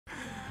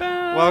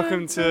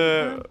Welcome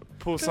to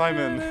Paul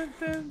Simon.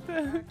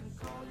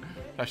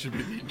 That should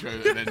be the intro,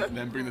 and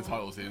then bring the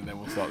titles in, and then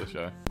we'll start the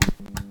show.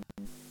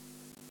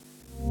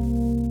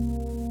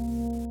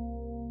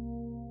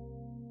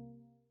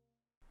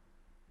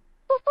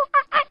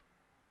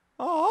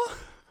 Aww.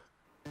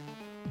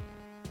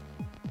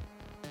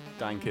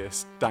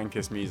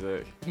 Dankest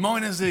music.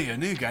 MinerZ, a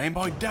new game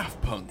by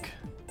Daft Punk.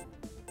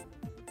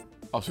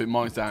 Oh, so it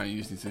mine's down, you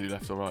just need to do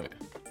left or right.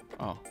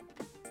 Oh.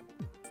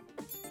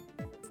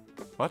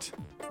 What?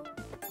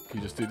 Can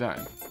you just do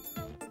down?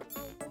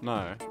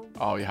 No.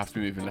 Oh, you have to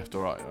be moving left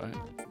or right, right?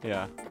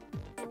 Yeah.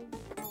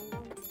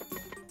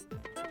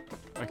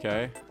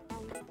 Okay.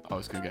 Oh,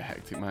 it's going to get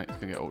hectic, mate. It's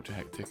going to get ultra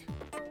hectic.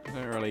 I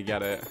don't really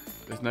get it.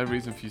 There's no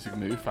reason for you to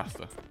move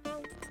faster.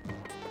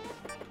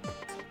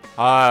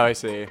 Oh, I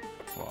see.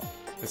 What?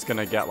 It's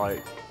gonna get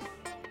like...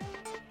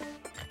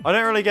 I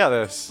don't really get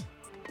this.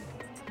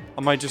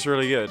 Am I just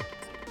really good?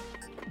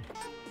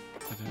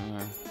 I don't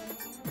know.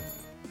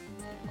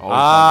 Oh,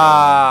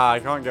 I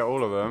can't get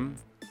all of them.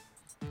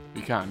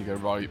 you can. You go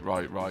right,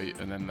 right, right,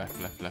 and then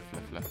left, left, left,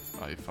 left, left.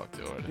 Oh, you fucked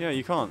it already. Yeah,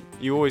 you can't.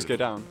 You always go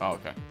down. Oh,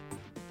 okay.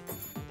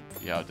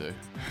 Yeah, I do.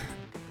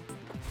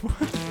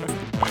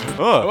 Oh!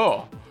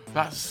 Oh,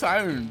 that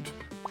sound.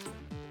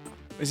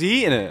 Is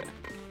he eating it?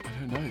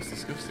 I don't know. It's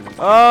disgusting.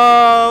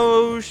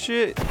 Oh,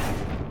 shit. What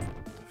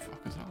the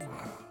fuck is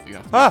that? You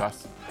have to Ah. move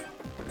fast.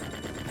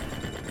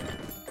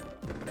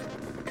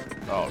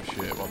 Oh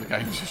shit! Well, the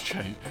game's just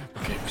changed. The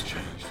game's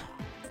changed.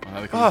 I know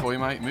they're coming for you,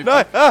 mate. Move.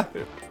 No! Ah!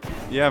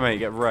 Yeah, mate,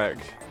 get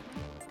wrecked.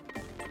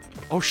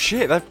 Oh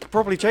shit, they're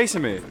probably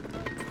chasing me.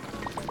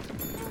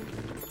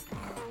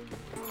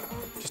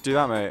 Just do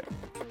that, mate.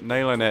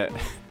 Nailing it.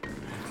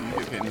 You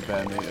get hit in the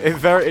bare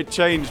knees. It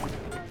changed.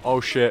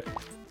 Oh shit.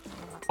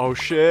 Oh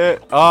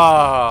shit.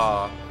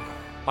 Ah.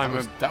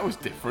 That was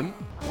different.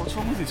 What's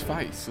wrong with his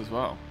face as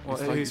well? What,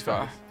 It's like whose he's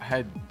got a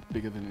head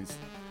bigger than his.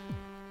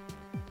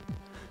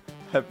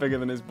 Head bigger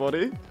than his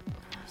body.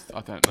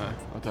 I don't know.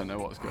 I don't know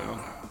what's going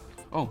on.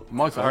 Oh,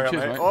 my turn.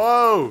 Cheers, mate.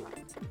 Oh.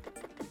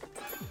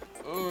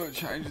 Oh, it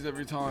changes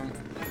every time.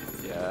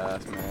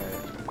 Yes,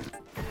 mate.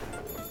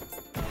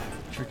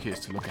 Tricky is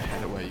to look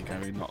ahead at where you're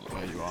going, not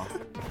where you are.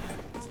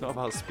 It's not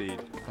about speed.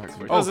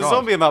 Oh, There's a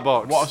zombie in that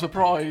box. What a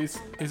surprise!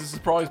 There's a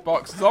surprise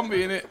box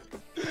zombie in it.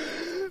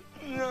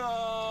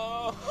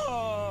 No.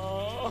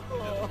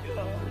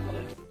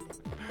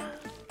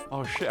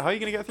 Oh shit! How are you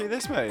gonna get through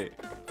this, mate?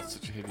 That's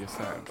such a hideous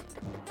sound.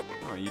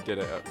 Oh, you did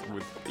it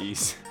with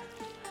ease.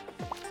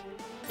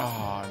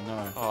 Oh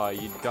no. Oh,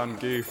 you done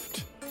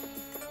goofed.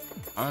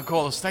 I'm gonna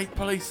call the state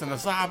police and the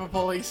cyber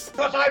police.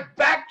 Because I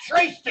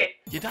backtraced it.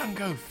 You done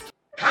goofed.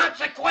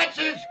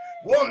 Consequences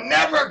will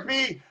never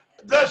be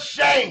the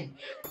same.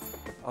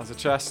 Oh, there's a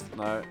chest.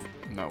 No.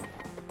 No.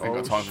 Ain't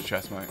got time for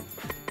chess, mate.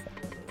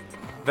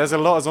 There's a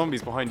lot of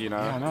zombies behind you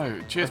now. Yeah, I know.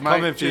 Cheers, They're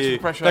coming mate. for Cheers you.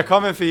 for pressure. They're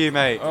coming for you,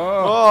 mate.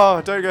 Oh.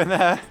 Oh, don't go in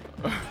there.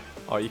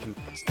 Oh, you can.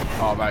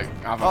 Oh, mate.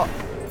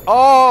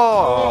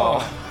 Oh.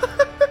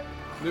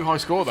 New high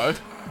score, though.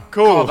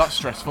 Cool. Oh, that's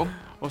stressful.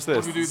 What's this?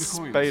 What do we do with the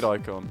coins? Spade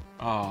icon.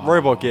 Oh,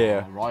 Robot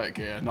gear. Riot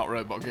gear, not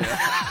robot gear.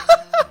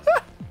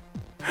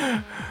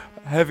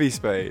 Heavy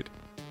spade.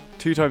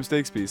 2 times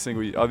stake speed.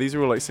 Single use. Oh, these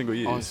are all like single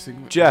use. Oh,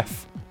 single.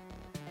 Jeff.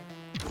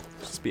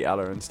 Just be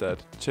Ella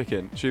instead.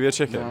 Chicken. Should we be a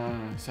chicken? No,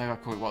 say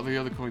that coin. What are the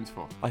other coins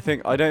for? I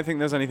don't think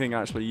there's anything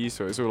actually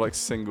useful. It's all like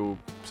single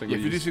Yeah, if we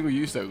do use. single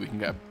use, though, we can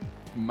get a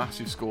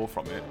massive score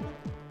from it.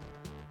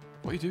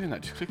 What are you doing there?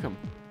 Just click them.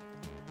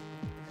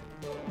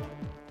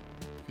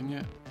 Can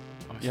you?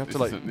 Oh, You have this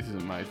to, like- Isn't, this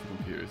isn't made for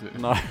computer, is it?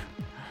 No.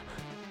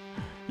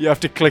 You have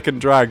to click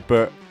and drag,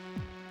 but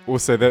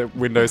also the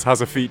Windows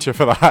has a feature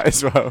for that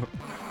as well.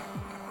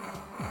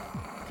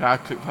 Can I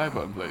click play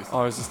button, please?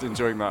 I was just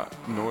enjoying that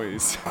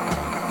noise.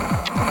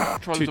 Try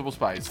the double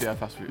spade. See how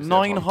fast we.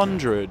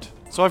 900.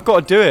 So I've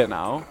got to do it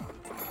now.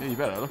 Yeah, you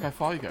better. Look how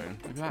far you're going.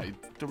 Look at that. You're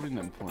doubling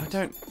them points.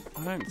 I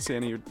don't see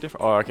any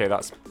different. Oh, okay,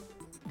 that's.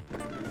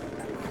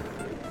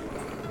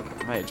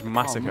 Mate, it's Oh,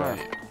 massacre.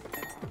 mate.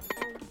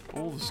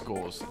 All the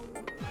scores.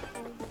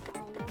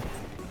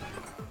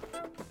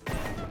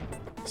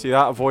 See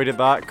that? Avoided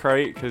that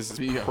crate because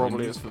So you get probably.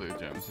 windows for the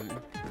gems, don't you?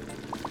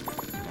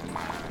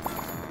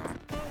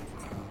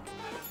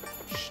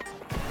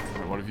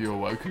 What have you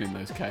awoken in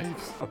those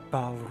caves? A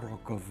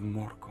Balrog of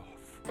Morgoth.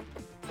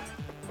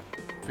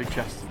 Big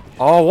chest.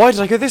 Oh, why did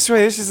I go this way?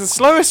 This is the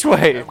slowest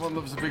way. Everyone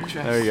loves a big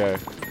chest. There we go.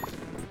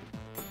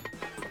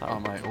 Oh,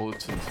 mate, all the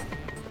tons.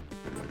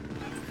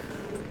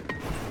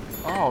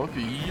 Oh, look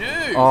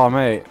at you! Oh,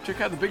 mate. Check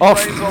out the big Oh.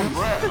 brains on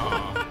Brett.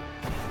 Oh.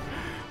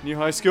 New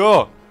high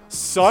score.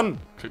 Son.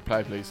 Click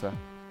play, please, sir.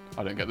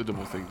 I don't get the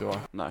double thing, do I?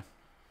 No.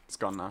 It's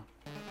gone now.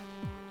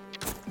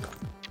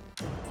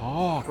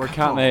 Oh, We're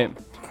cat name.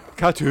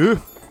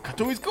 Katu.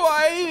 Kato is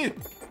kawaii!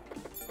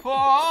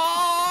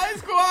 Oh,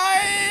 it's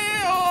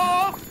kawaii!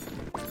 Oh.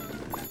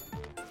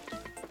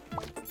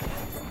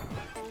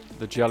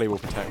 The jelly will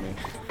protect me.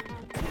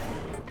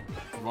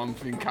 One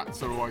thing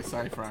cats are always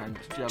safe around.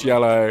 Jello.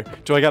 Jello.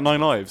 Do I get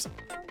 9 lives?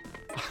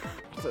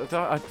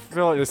 I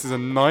feel like this is a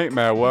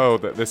nightmare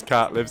world that this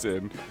cat lives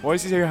in. Why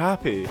is he so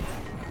happy?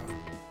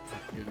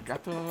 Il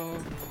gatto.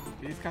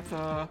 He's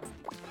gatto.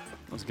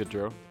 That's a good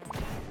drill.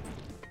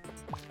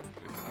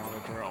 It's not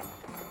a drill.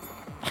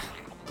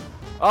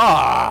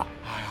 Ah!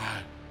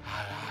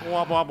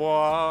 Wah, wah,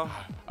 wah.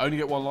 I only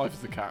get one life as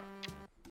the cat.